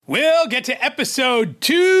get to episode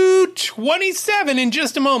 227 in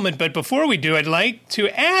just a moment, but before we do, I'd like to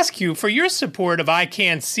ask you for your support of I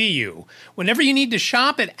Can't See You. Whenever you need to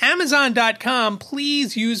shop at Amazon.com,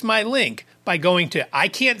 please use my link by going to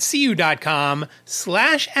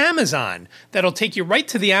ican'tseeyou.com/Amazon. That'll take you right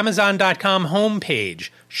to the Amazon.com homepage.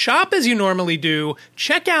 Shop as you normally do,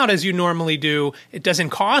 check out as you normally do. It doesn't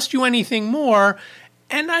cost you anything more,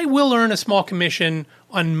 and I will earn a small commission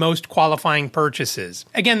on most qualifying purchases.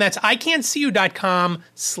 Again, that's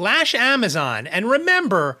ican'tseeyou.com/Amazon. And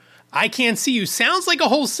remember, I Can't See You sounds like a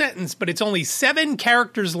whole sentence, but it's only 7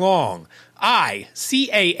 characters long.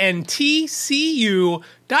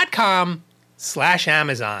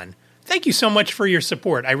 ican'tseeyou.com/Amazon. Thank you so much for your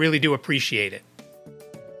support. I really do appreciate it.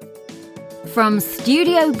 From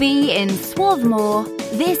Studio B in Swarthmore,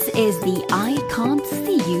 this is the I Can't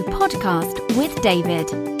See You podcast with David.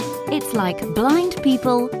 It's like blind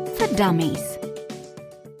people for dummies.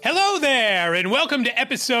 Hello there, and welcome to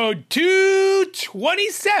episode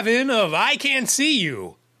 227 of I Can't See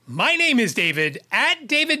You. My name is David, at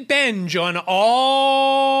David Benj on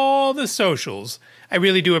all the socials. I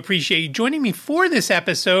really do appreciate you joining me for this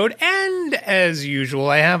episode, and as usual,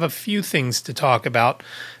 I have a few things to talk about.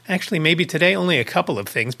 Actually, maybe today only a couple of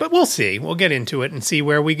things, but we'll see. We'll get into it and see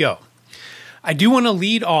where we go. I do want to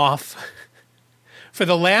lead off for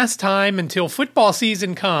the last time until football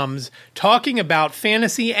season comes, talking about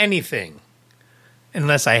fantasy anything.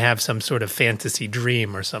 Unless I have some sort of fantasy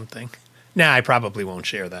dream or something. Nah, I probably won't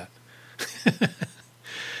share that.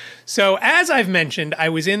 So, as I've mentioned, I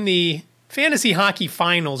was in the fantasy hockey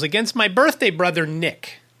finals against my birthday brother,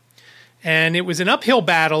 Nick. And it was an uphill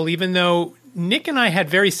battle, even though Nick and I had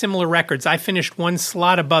very similar records. I finished one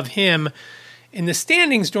slot above him in the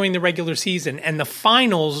standings during the regular season, and the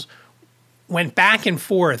finals went back and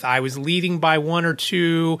forth. I was leading by 1 or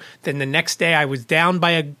 2. Then the next day I was down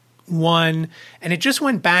by 1. And it just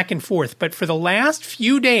went back and forth. But for the last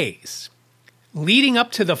few days, leading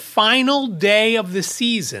up to the final day of the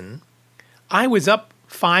season, I was up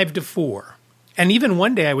 5-4. And even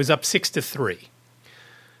one day I was up 6-3.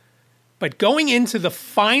 But going into the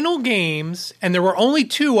final games, and there were only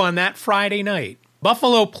 2 on that Friday night,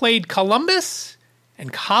 Buffalo played Columbus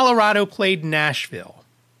and Colorado played Nashville.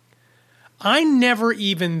 I never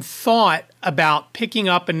even thought about picking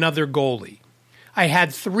up another goalie. I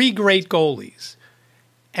had 3 great goalies.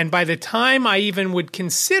 And by the time I even would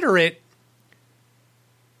consider it,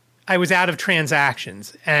 I was out of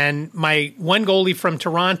transactions. And my one goalie from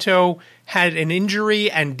Toronto had an injury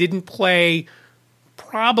and didn't play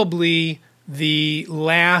probably the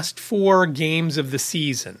last 4 games of the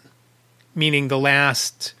season, meaning the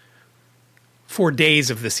last 4 days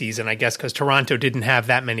of the season, I guess, because Toronto didn't have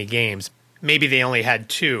that many games. Maybe they only had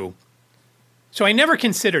 2. So I never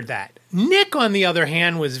considered that. Nick, on the other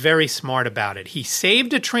hand, was very smart about it. He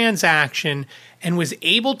saved a transaction and was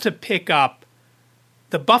able to pick up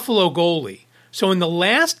the Buffalo goalie. So in the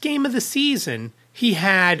last game of the season, he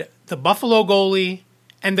had the Buffalo goalie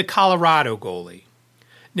and the Colorado goalie.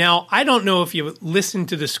 Now, I don't know if you listened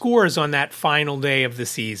to the scores on that final day of the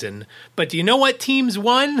season, but do you know what teams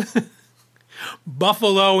won?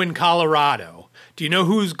 Buffalo and Colorado. Do you know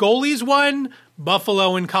whose goalies won?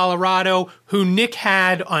 Buffalo and Colorado, who Nick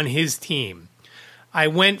had on his team. I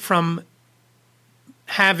went from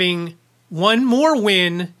having one more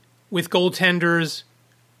win with goaltenders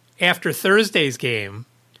after Thursday's game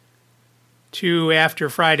to after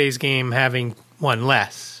Friday's game having one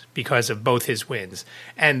less because of both his wins.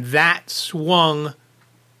 And that swung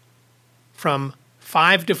from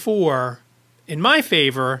 5-4 in my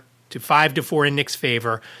favor to 5-4 in Nick's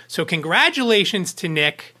favor. So congratulations to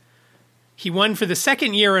Nick. He won for the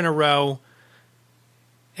second year in a row.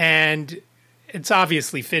 And it's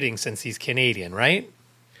obviously fitting since he's Canadian, right?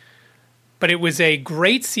 But it was a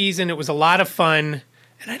great season. It was a lot of fun.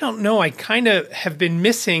 And I don't know, I kind of have been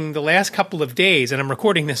missing the last couple of days. And I'm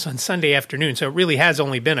recording this on Sunday afternoon, so it really has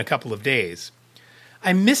only been a couple of days.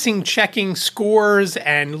 I'm missing checking scores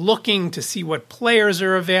and looking to see what players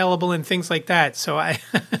are available and things like that. So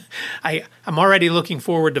I'm already looking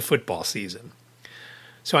forward to football season.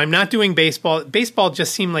 So I'm not doing baseball. Baseball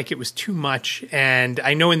just seemed like it was too much. And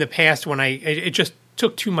I know in the past when it just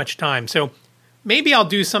took too much time. So maybe I'll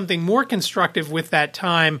do something more constructive with that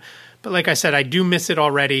time. But like I said, I do miss it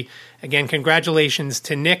already. Again, congratulations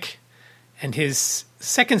to Nick and his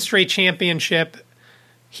second straight championship.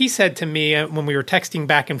 He said to me when we were texting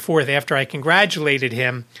back and forth after I congratulated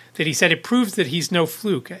him that he said it proves that he's no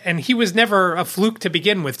fluke. And he was never a fluke to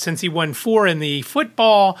begin with, since he won 4 in the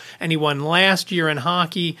football and he won last year in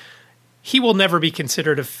hockey. he will never be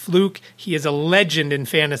considered a fluke. He is a legend in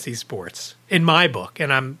fantasy sports, in my book.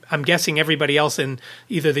 And I'm guessing everybody else in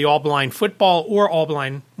either the all-blind football or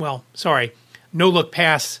no-look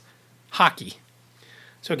pass hockey.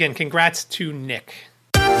 So again, congrats to Nick.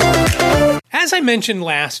 As I mentioned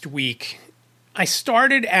last week, I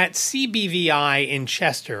started at CBVI in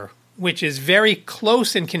Chester, which is very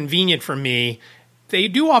close and convenient for me. They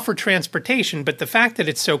do offer transportation, but the fact that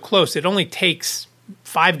it's so close, it only takes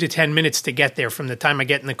 5 to 10 minutes to get there from the time I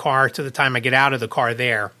get in the car to the time I get out of the car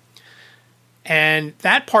there. And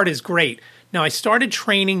that part is great. Now, I started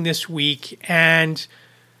training this week, and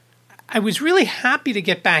I was really happy to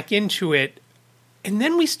get back into it. And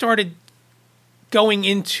then we started going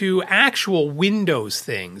into actual Windows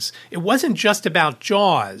things. It wasn't just about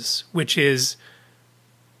JAWS, which is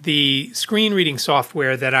the screen reading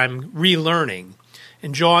software that I'm relearning.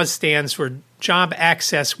 And JAWS stands for Job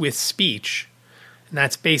Access with Speech. And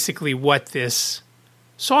that's basically what this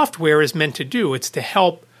software is meant to do. It's to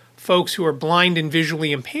help folks who are blind and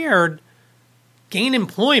visually impaired gain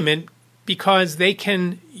employment because they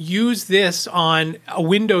can use this on a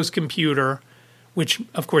Windows computer, which,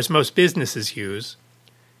 of course, most businesses use,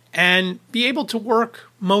 and be able to work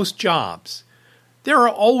most jobs. There are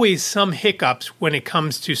always some hiccups when it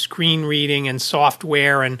comes to screen reading and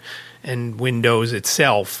software and Windows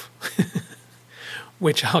itself,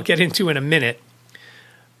 which I'll get into in a minute.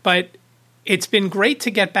 But it's been great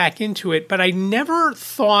to get back into it, but I never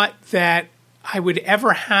thought that I would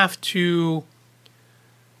ever have to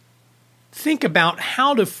think about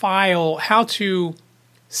how to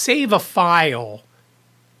save a file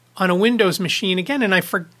on a Windows machine again, and I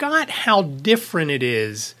forgot how different it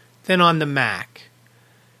is than on the Mac.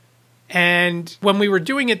 And when we were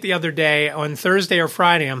doing it the other day, on Thursday or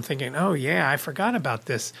Friday, I'm thinking, oh yeah, I forgot about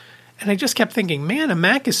this. And I just kept thinking, man, a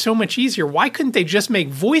Mac is so much easier. Why couldn't they just make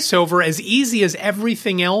VoiceOver as easy as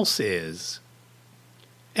everything else is?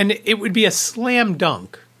 And it would be a slam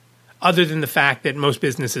dunk, other than the fact that most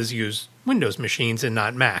businesses use Windows machines and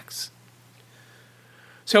not Macs.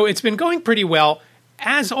 So it's been going pretty well.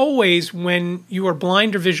 As always, when you are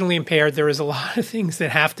blind or visually impaired, there is a lot of things that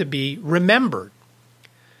have to be remembered.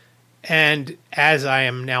 And as I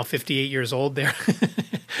am now 58 years old,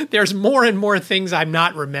 there's more and more things I'm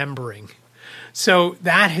not remembering. So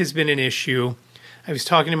that has been an issue. I was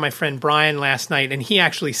talking to my friend Brian last night, and he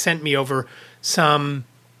actually sent me over some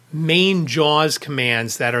main JAWS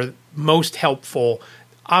commands that are most helpful.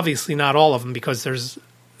 Obviously not all of them, because there's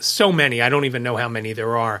so many. I don't even know how many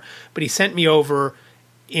there are. But he sent me over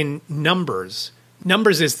in Numbers.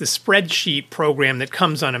 Numbers is the spreadsheet program that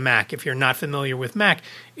comes on a Mac. If you're not familiar with Mac,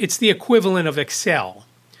 it's the equivalent of Excel.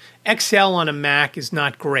 Excel on a Mac is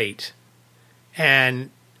not great.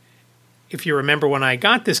 And if you remember when I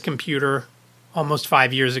got this computer almost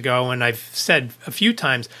 5 years ago, and I've said a few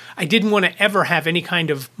times, I didn't want to ever have any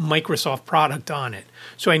kind of Microsoft product on it.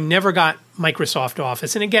 So I never got Microsoft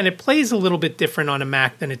Office. And again, it plays a little bit different on a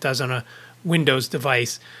Mac than it does on a Windows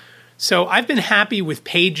device. So I've been happy with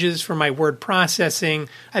Pages for my word processing.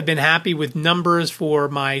 I've been happy with Numbers for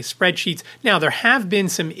my spreadsheets. Now, there have been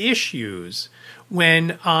some issues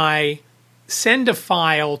when I send a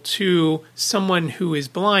file to someone who is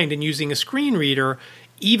blind and using a screen reader,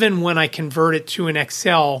 even when I convert it to an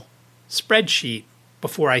Excel spreadsheet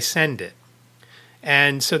before I send it.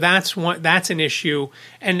 And so that's an issue.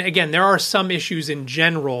 And again, there are some issues in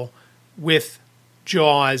general with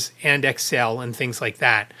JAWS and Excel and things like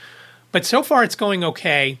that. But so far it's going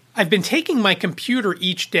okay. I've been taking my computer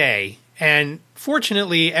each day, and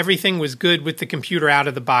fortunately everything was good with the computer out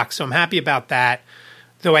of the box, so I'm happy about that.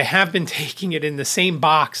 Though I have been taking it in the same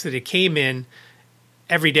box that it came in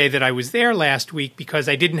every day that I was there last week because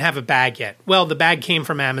I didn't have a bag yet. Well, the bag came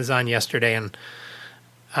from Amazon yesterday, and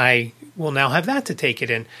I will now have that to take it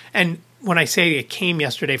in. And when I say it came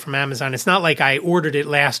yesterday from Amazon, it's not like I ordered it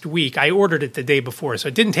last week. I ordered it the day before, so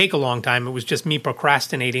it didn't take a long time. It was just me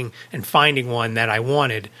procrastinating and finding one that I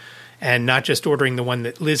wanted and not just ordering the one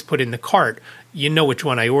that Liz put in the cart. You know which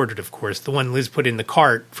one I ordered, of course, the one Liz put in the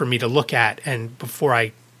cart for me to look at. And before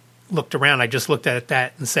I looked around, I just looked at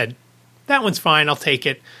that and said, that one's fine, I'll take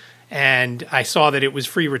it. And I saw that it was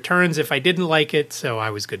free returns if I didn't like it, so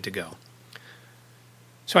I was good to go.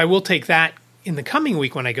 So I will take that in the coming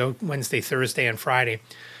week when I go Wednesday, Thursday, and Friday.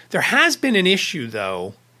 There has been an issue,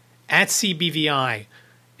 though, at CBVI,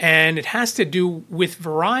 and it has to do with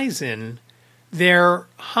Verizon. Their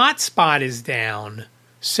hotspot is down,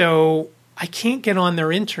 so I can't get on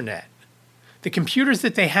their internet. The computers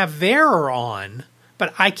that they have there are on,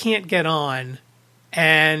 but I can't get on.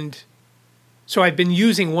 And So I've been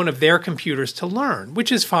using one of their computers to learn, which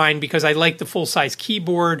is fine because I like the full-size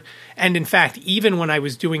keyboard. And in fact, even when I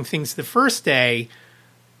was doing things the first day,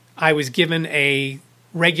 I was given a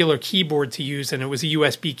regular keyboard to use, and it was a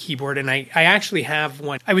USB keyboard, and I actually have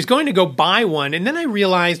one. I was going to go buy one, and then I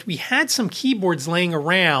realized we had some keyboards laying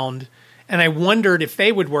around, and I wondered if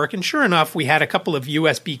they would work. And sure enough, we had a couple of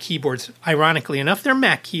USB keyboards. Ironically enough, they're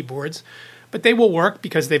Mac keyboards, but they will work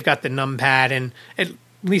because they've got the numpad, and at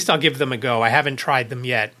least I'll give them a go. I haven't tried them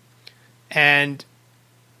yet. And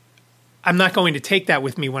I'm not going to take that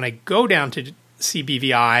with me when I go down to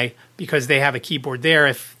CBVI because they have a keyboard there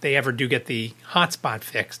if they ever do get the hotspot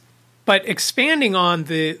fixed. But expanding on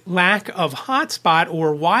the lack of hotspot or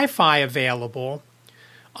Wi-Fi available,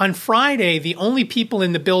 on Friday, the only people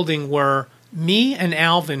in the building were me and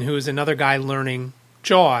Alvin, who is another guy learning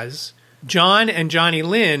JAWS, John and Johnny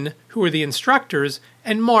Lynn, who are the instructors,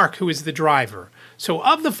 and Mark, who is the driver. So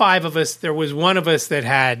of the five of us, there was one of us that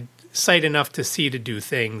had sight enough to see to do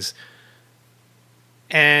things.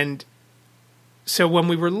 And so when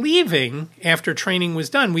we were leaving, after training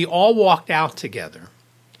was done, we all walked out together.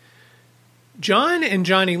 John and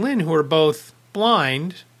Johnny Lynn, who are both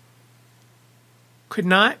blind, could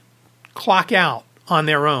not clock out on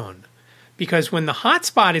their own because when the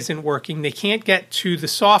hotspot isn't working, they can't get to the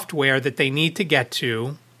software that they need to get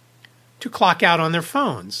to clock out on their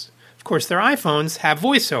phones. Of course, their iPhones have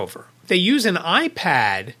VoiceOver. They use an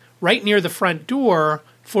iPad right near the front door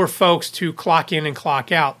for folks to clock in and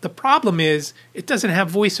clock out. The problem is it doesn't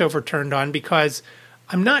have VoiceOver turned on because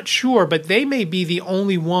I'm not sure, but they may be the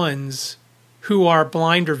only ones who are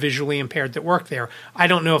blind or visually impaired that work there. I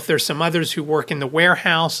don't know if there's some others who work in the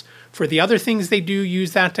warehouse. For the other things they do,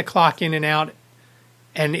 use that to clock in and out.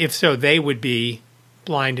 And if so, they would be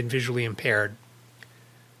blind and visually impaired.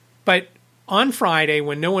 But on Friday,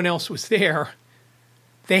 when no one else was there,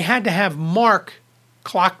 they had to have Mark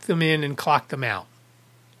clock them in and clock them out.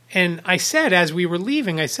 And I said, as we were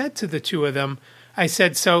leaving, I said to the two of them, I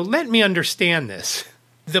said, so let me understand this.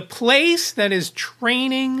 The place that is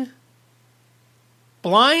training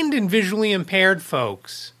blind and visually impaired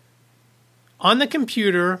folks on the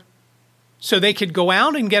computer so they could go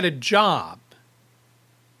out and get a job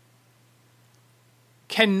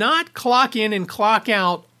cannot clock in and clock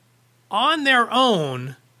out on their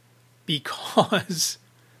own because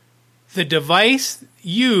the device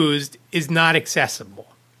used is not accessible.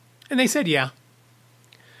 And they said, yeah.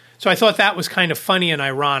 So I thought that was kind of funny and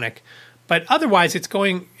ironic. But otherwise, it's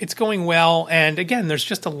going well. And again, there's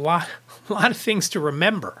just a lot of things to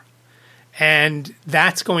remember. And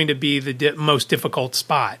that's going to be the most difficult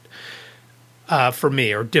spot for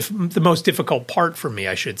me, or the most difficult part for me,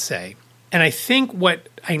 I should say. And I think what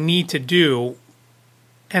I need to do,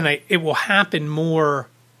 and it will happen more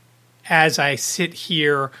as I sit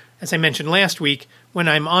here, as I mentioned last week, when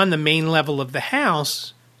I'm on the main level of the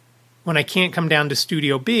house, when I can't come down to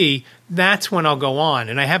Studio B, that's when I'll go on.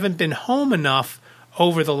 And I haven't been home enough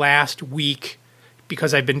over the last week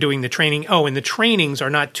because I've been doing the training. Oh, and the trainings are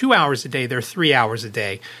not 2 hours a day, they're 3 hours a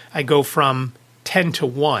day. I go from 10 to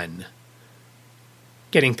 1,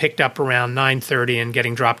 getting picked up around 9:30 and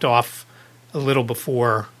getting dropped off a little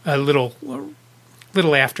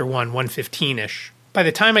after 1:15-ish. By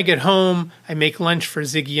the time I get home, I make lunch for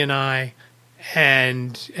Ziggy and I.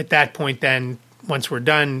 And at that point then, once we're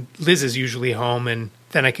done, Liz is usually home, and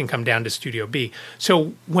then I can come down to Studio B.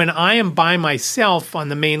 So when I am by myself on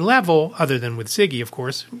the main level, other than with Ziggy, of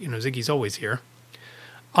course, Ziggy's always here,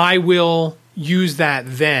 I will use that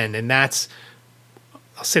then. And I'll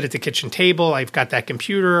sit at the kitchen table. I've got that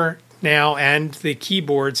computer now and the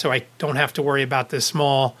keyboard, so I don't have to worry about the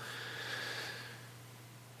small.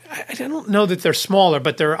 I don't know that they're smaller,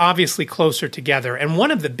 but they're obviously closer together. And one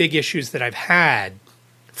of the big issues that I've had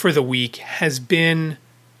for the week has been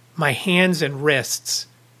my hands and wrists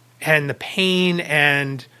and the pain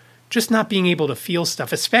and just not being able to feel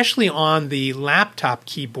stuff, especially on the laptop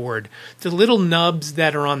keyboard. The little nubs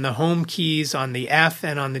that are on the home keys, on the F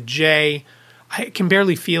and on the J, I can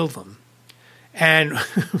barely feel them. And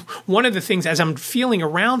one of the things, as I'm feeling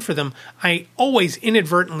around for them, I always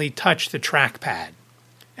inadvertently touch the trackpad.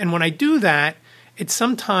 And when I do that, it's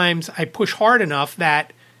sometimes I push hard enough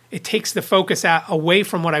that it takes the focus away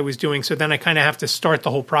from what I was doing. So then I kind of have to start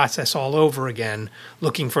the whole process all over again,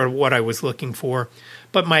 looking for what I was looking for.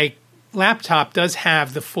 But my laptop does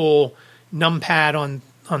have the full numpad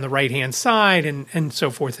on the right-hand side and so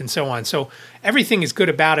forth and so on. So everything is good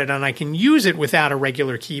about it, and I can use it without a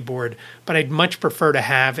regular keyboard, but I'd much prefer to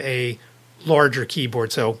have a larger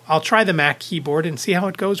keyboard. So I'll try the Mac keyboard and see how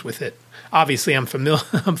it goes with it. Obviously, I'm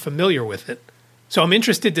familiar with it. So I'm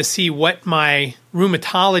interested to see what my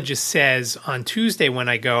rheumatologist says on Tuesday when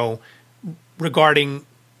I go regarding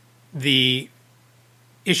the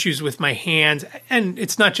issues with my hands. And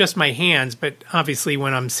it's not just my hands, but obviously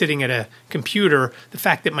when I'm sitting at a computer, the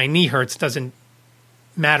fact that my knee hurts doesn't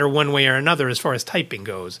matter one way or another as far as typing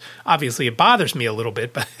goes. Obviously it bothers me a little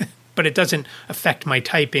bit, but it doesn't affect my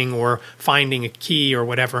typing or finding a key or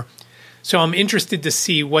whatever. So I'm interested to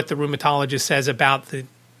see what the rheumatologist says about the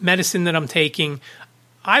medicine that I'm taking.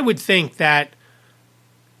 I would think that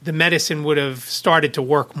the medicine would have started to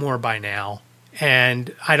work more by now,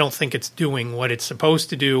 and I don't think it's doing what it's supposed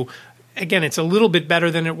to do. Again, it's a little bit better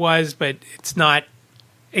than it was, but it's not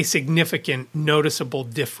a significant, noticeable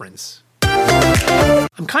difference.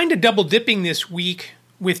 I'm kind of double dipping this week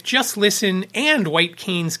with Just Listen and White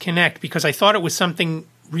Canes Connect because I thought it was something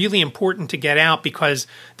really important to get out because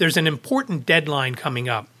there's an important deadline coming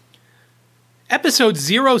up. Episode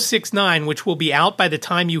 069, which will be out by the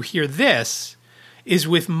time you hear this, is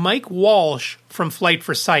with Mike Walsh from Flight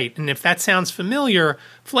for Sight. And if that sounds familiar,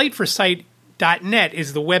 flightforsight.net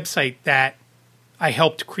is the website that I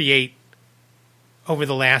helped create over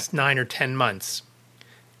the last 9 or 10 months.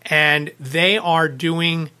 And they are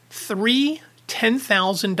doing 3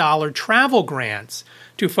 $10,000 travel grants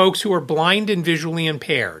to folks who are blind and visually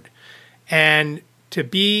impaired. And to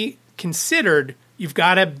be considered, you've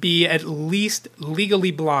got to be at least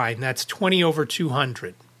legally blind. That's 20 over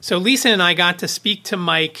 200. So Lisa and I got to speak to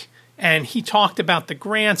Mike, and he talked about the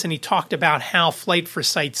grants, and he talked about how Flight for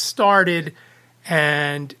Sight started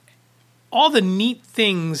and all the neat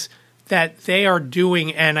things that they are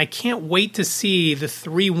doing. And I can't wait to see the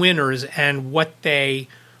 3 winners and what they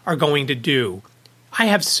are going to do. I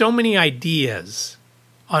have so many ideas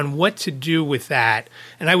on what to do with that,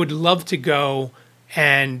 and I would love to go.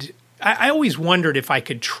 And I always wondered if I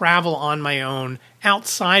could travel on my own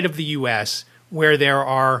outside of the U.S. where there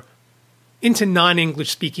are into non-English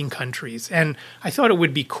speaking countries. And I thought it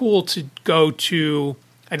would be cool to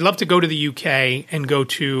I'd love to go to the UK and go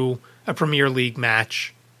to a Premier League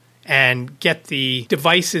match and get the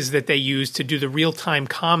devices that they use to do the real-time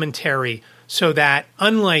commentary so that,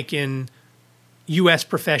 unlike in U.S.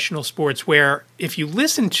 professional sports, where if you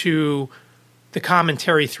listen to the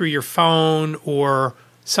commentary through your phone or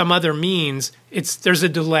some other means, there's a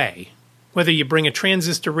delay. Whether you bring a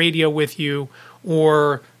transistor radio with you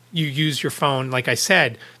or you use your phone, like I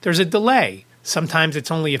said, there's a delay. Sometimes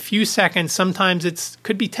it's only a few seconds. Sometimes it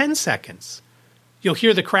could be 10 seconds. You'll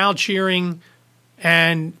hear the crowd cheering,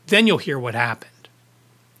 and then you'll hear what happened.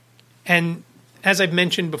 And as I've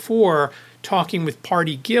mentioned before, talking with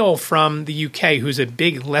Party Gill from the UK, who's a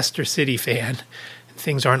big Leicester City fan,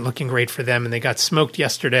 things aren't looking great for them, and they got smoked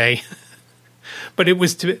yesterday. But it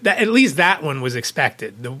was at least that one was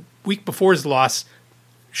expected. The week before's loss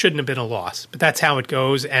shouldn't have been a loss, but that's how it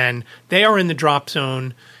goes. And they are in the drop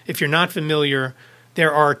zone. If you're not familiar,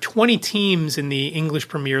 there are 20 teams in the English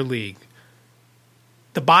Premier League.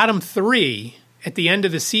 The bottom 3 at the end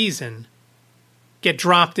of the season get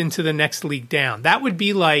dropped into the next league down. That would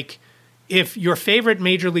be like if your favorite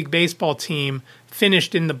Major League Baseball team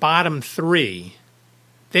finished in the bottom 3,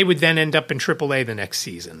 they would then end up in AAA the next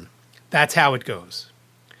season. That's how it goes.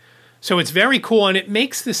 So it's very cool, and it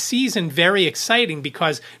makes the season very exciting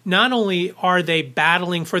because not only are they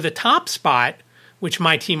battling for the top spot, which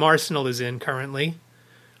my team Arsenal is in currently,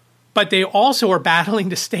 but they also are battling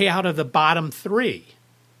to stay out of the bottom 3.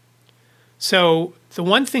 So the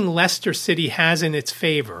one thing Leicester City has in its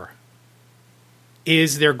favor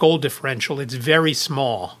is their goal differential. It's very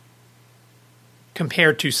small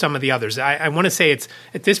compared to some of the others. I want to say it's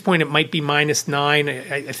at this point it might be -9.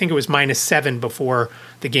 I think it was -7 before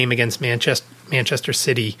the game against Manchester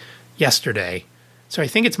City yesterday. So I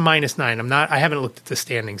think it's -9. I haven't looked at the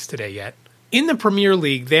standings today yet. In the Premier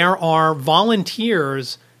League, there are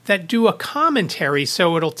volunteers that do a commentary,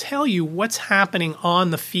 so it'll tell you what's happening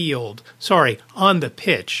on the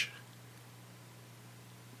pitch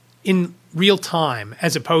in real time,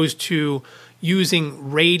 as opposed to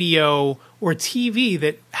using radio or TV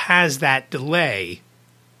that has that delay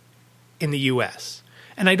in the U.S.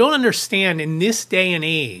 And I don't understand in this day and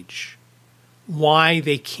age why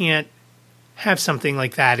they can't have something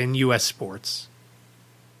like that in U.S. sports.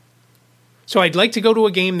 So I'd like to go to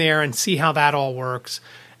a game there and see how that all works.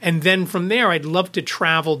 And then from there, I'd love to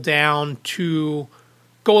travel down to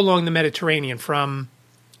go along the Mediterranean from,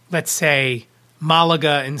 let's say,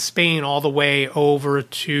 Malaga in Spain all the way over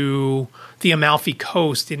to the Amalfi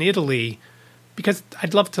Coast in Italy, because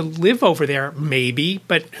I'd love to live over there, maybe,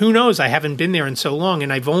 but who knows? I haven't been there in so long,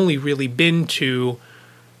 and I've only really been to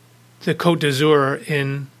the Côte d'Azur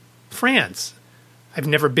in France. I've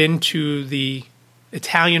never been to the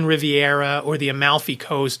Italian Riviera or the Amalfi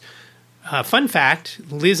Coast. Fun fact,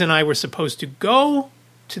 Liz and I were supposed to go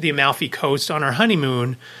to the Amalfi Coast on our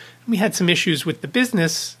honeymoon. We had some issues with the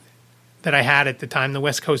business that I had at the time, the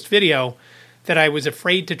West Coast Video, that I was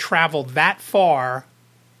afraid to travel that far,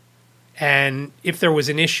 and if there was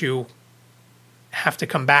an issue, have to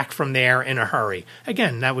come back from there in a hurry.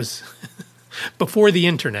 Again, that was before the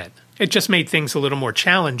internet. It just made things a little more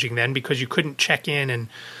challenging then, because you couldn't check in and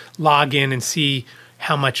log in and see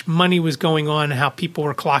how much money was going on, how people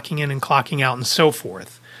were clocking in and clocking out and so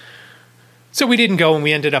forth. So we didn't go, and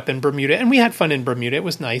we ended up in Bermuda, and we had fun in Bermuda. It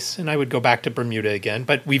was nice, and I would go back to Bermuda again,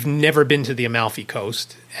 but we've never been to the Amalfi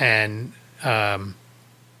Coast, and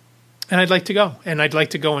I'd like to go, and I'd like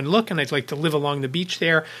to go and look, and I'd like to live along the beach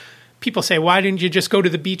there. People say, why didn't you just go to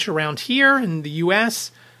the beach around here in the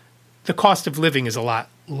U.S.? The cost of living is a lot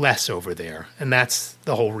less over there, and that's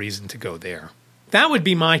the whole reason to go there. That would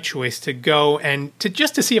be my choice, to go and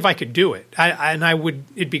to see if I could do it.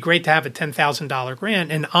 It'd be great to have a $10,000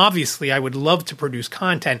 grant, and obviously I would love to produce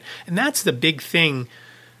content, and that's the big thing,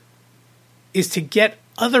 is to get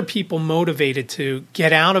other people motivated to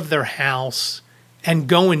get out of their house and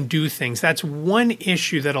go and do things. That's one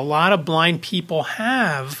issue that a lot of blind people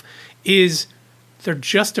have, is they're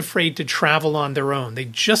just afraid to travel on their own. They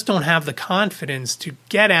just don't have the confidence to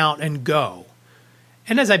get out and go.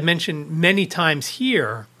 And as I've mentioned many times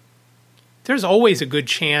here, there's always a good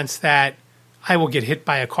chance that I will get hit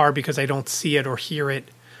by a car because I don't see it or hear it,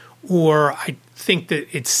 or I think that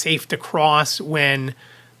it's safe to cross when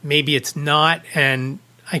maybe it's not, and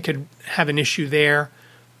I could have an issue there.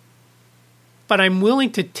 But I'm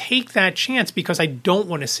willing to take that chance because I don't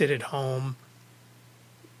want to sit at home,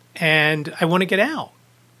 and I want to get out.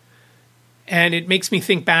 And it makes me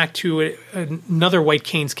think back to another White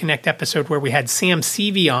Canes Connect episode where we had Sam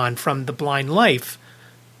Seavey on from the Blind Life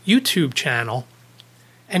YouTube channel.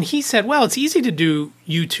 And he said, well, it's easy to do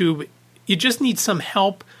YouTube. You just need some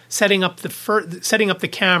help setting up the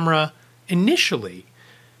camera initially.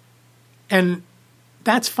 And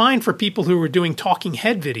that's fine for people who are doing talking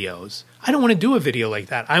head videos. I don't want to do a video like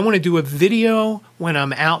that. I want to do a video when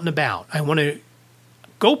I'm out and about. I want to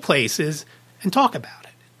go places and talk about it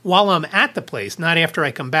while I'm at the place, not after I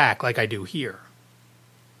come back like I do here.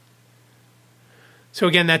 So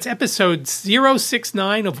again, that's episode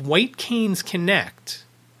 069 of White Canes Connect.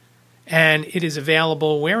 And it is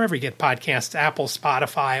available wherever you get podcasts, Apple,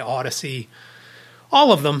 Spotify, Odyssey,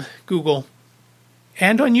 all of them, Google,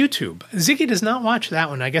 and on YouTube. Ziggy does not watch that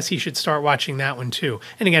one. I guess he should start watching that one too.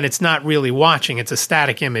 And again, it's not really watching. It's a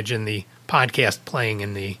static image in the podcast playing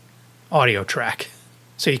in the audio track.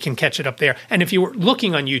 So you can catch it up there. And if you were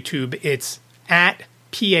looking on YouTube, it's at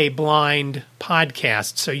PA Blind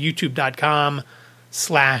Podcast. So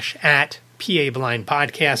youtube.com/at PA Blind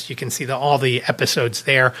Podcast. You can see all the episodes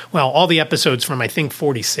there. Well, all the episodes from, I think,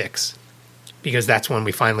 46, because that's when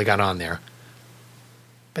we finally got on there.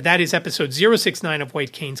 But that is episode 069 of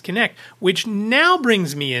White Canes Connect, which now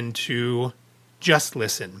brings me into Just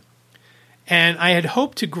Listen. And I had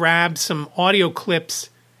hoped to grab some audio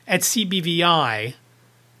clips at CBVI,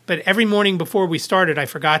 but every morning before we started, I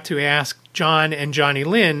forgot to ask John and Johnny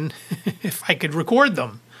Lynn if I could record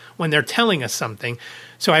them when they're telling us something.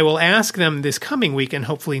 So I will ask them this coming week, and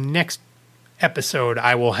hopefully next episode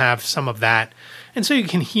I will have some of that. And so you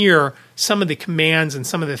can hear some of the commands and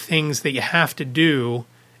some of the things that you have to do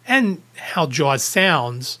and how JAWS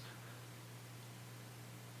sounds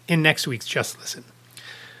in next week's Just Listen.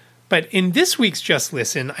 But in this week's Just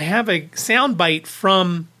Listen, I have a soundbite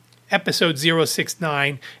from episode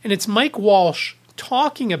 069, and it's Mike Walsh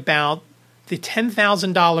talking about the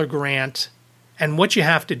 $10,000 grant and what you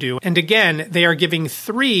have to do. And again, they are giving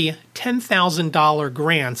 3 $10,000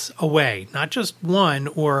 grants away, not just one,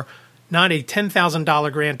 or not a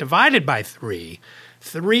 $10,000 grant divided by 3.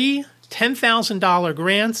 3 $10,000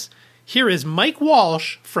 grants. Here is Mike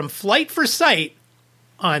Walsh from Flight for Sight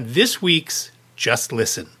on this week's Just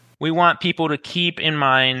Listen. We want people to keep in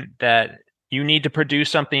mind that you need to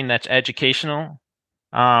produce something that's educational,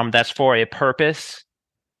 that's for a purpose.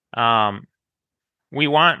 We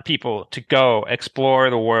want people to go explore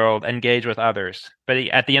the world, engage with others. But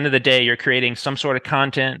at the end of the day, you're creating some sort of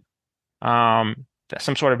content, some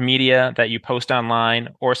sort of media that you post online,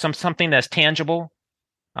 or something that's tangible.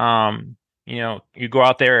 You go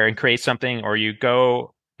out there and create something, or you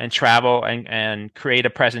go and travel and create a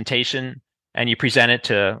presentation, and you present it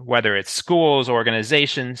to, whether it's schools,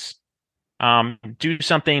 organizations. Do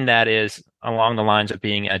something that is along the lines of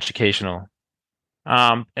being educational.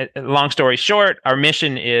 Long story short, our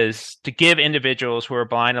mission is to give individuals who are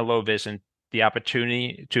blind and low vision the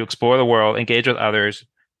opportunity to explore the world, engage with others,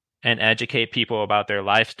 and educate people about their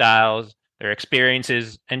lifestyles, their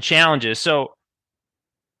experiences, and challenges. So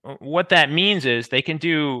what that means is they can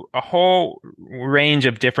do a whole range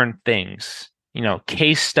of different things.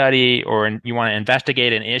 Case study, or you want to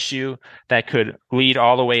investigate an issue that could lead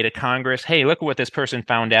all the way to Congress. Hey, look at what this person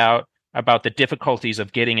found out about the difficulties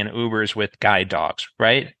of getting in Ubers with guide dogs,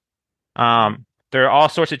 right? There are all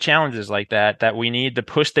sorts of challenges like that we need to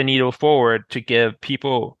push the needle forward to give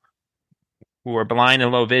people who are blind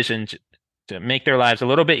and low vision to make their lives a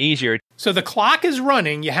little bit easier. So the clock is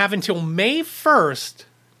running. You have until May 1st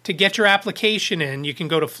to get your application in. You can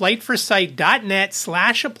go to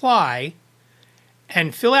flightforsight.net/apply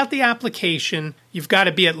and fill out the application. You've got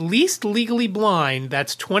to be at least legally blind,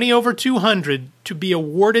 that's 20 over 200, to be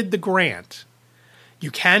awarded the grant. You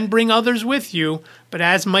can bring others with you, but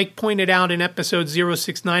as Mike pointed out in episode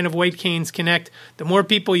 069 of White Canes Connect, the more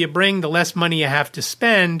people you bring, the less money you have to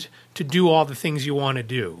spend to do all the things you want to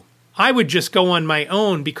do. I would just go on my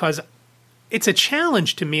own because it's a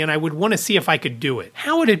challenge to me and I would want to see if I could do it.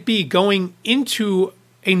 How would it be going into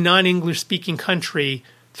a non-English speaking country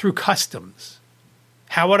through customs?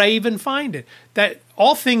 How would I even find it? That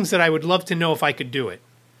all things that I would love to know if I could do it.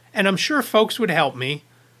 And I'm sure folks would help me,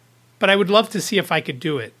 but I would love to see if I could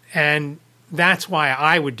do it. And that's why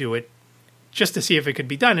I would do it, just to see if it could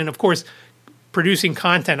be done. And of course, producing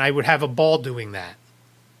content, I would have a ball doing that.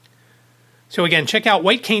 So again, check out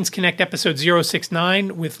White Canes Connect episode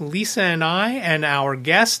 069 with Lisa and I and our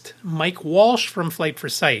guest, Mike Walsh from Flight for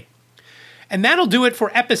Sight. And that'll do it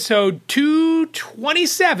for episode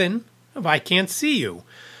 227 of I Can't See You.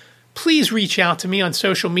 Please reach out to me on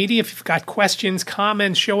social media if you've got questions,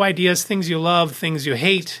 comments, show ideas, things you love, things you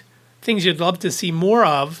hate, things you'd love to see more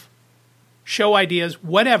of, show ideas,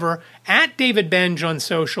 whatever, at David Benj on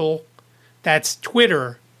social. That's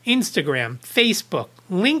Twitter, Instagram, Facebook,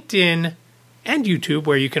 LinkedIn, and YouTube,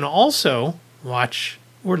 where you can also watch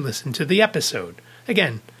or listen to the episode.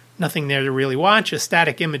 Again, nothing there to really watch, a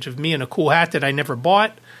static image of me in a cool hat that I never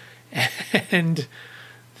bought, and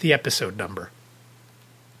the episode number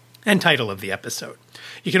and title of the episode.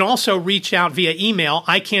 You can also reach out via email,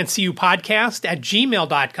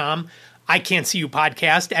 ican'tseeyoupodcast@gmail.com,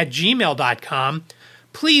 ican'tseeyoupodcast@gmail.com.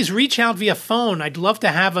 Please reach out via phone. I'd love to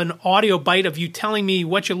have an audio bite of you telling me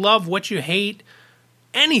what you love, what you hate,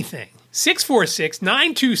 anything.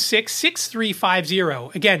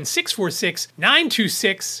 646-926-6350. Again,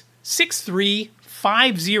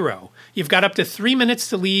 646-926-6350. You've got up to 3 minutes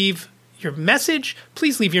to leave your message.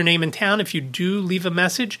 Please leave your name and town if you do leave a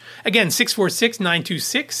message. Again,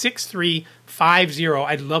 646-926-6350.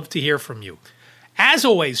 I'd love to hear from you. As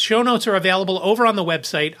always, show notes are available over on the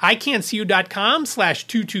website,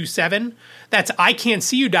 ican'tseeyou.com/227. That's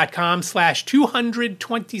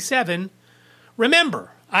ican'tseeyou.com/227.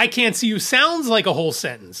 Remember, I Can't See You sounds like a whole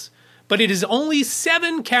sentence, but it is only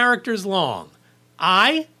 7 characters long.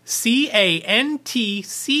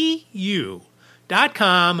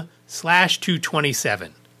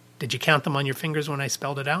 ican'tseeyou.com/227. Did you count them on your fingers when I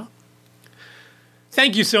spelled it out?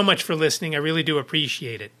 Thank you so much for listening. I really do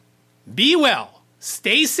appreciate it. Be well,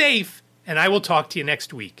 stay safe, and I will talk to you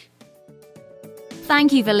next week.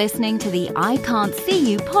 Thank you for listening to the I Can't See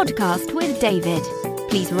You podcast with David.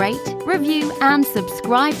 Please rate, review, and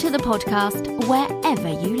subscribe to the podcast wherever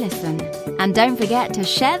you listen. And don't forget to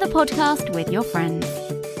share the podcast with your friends.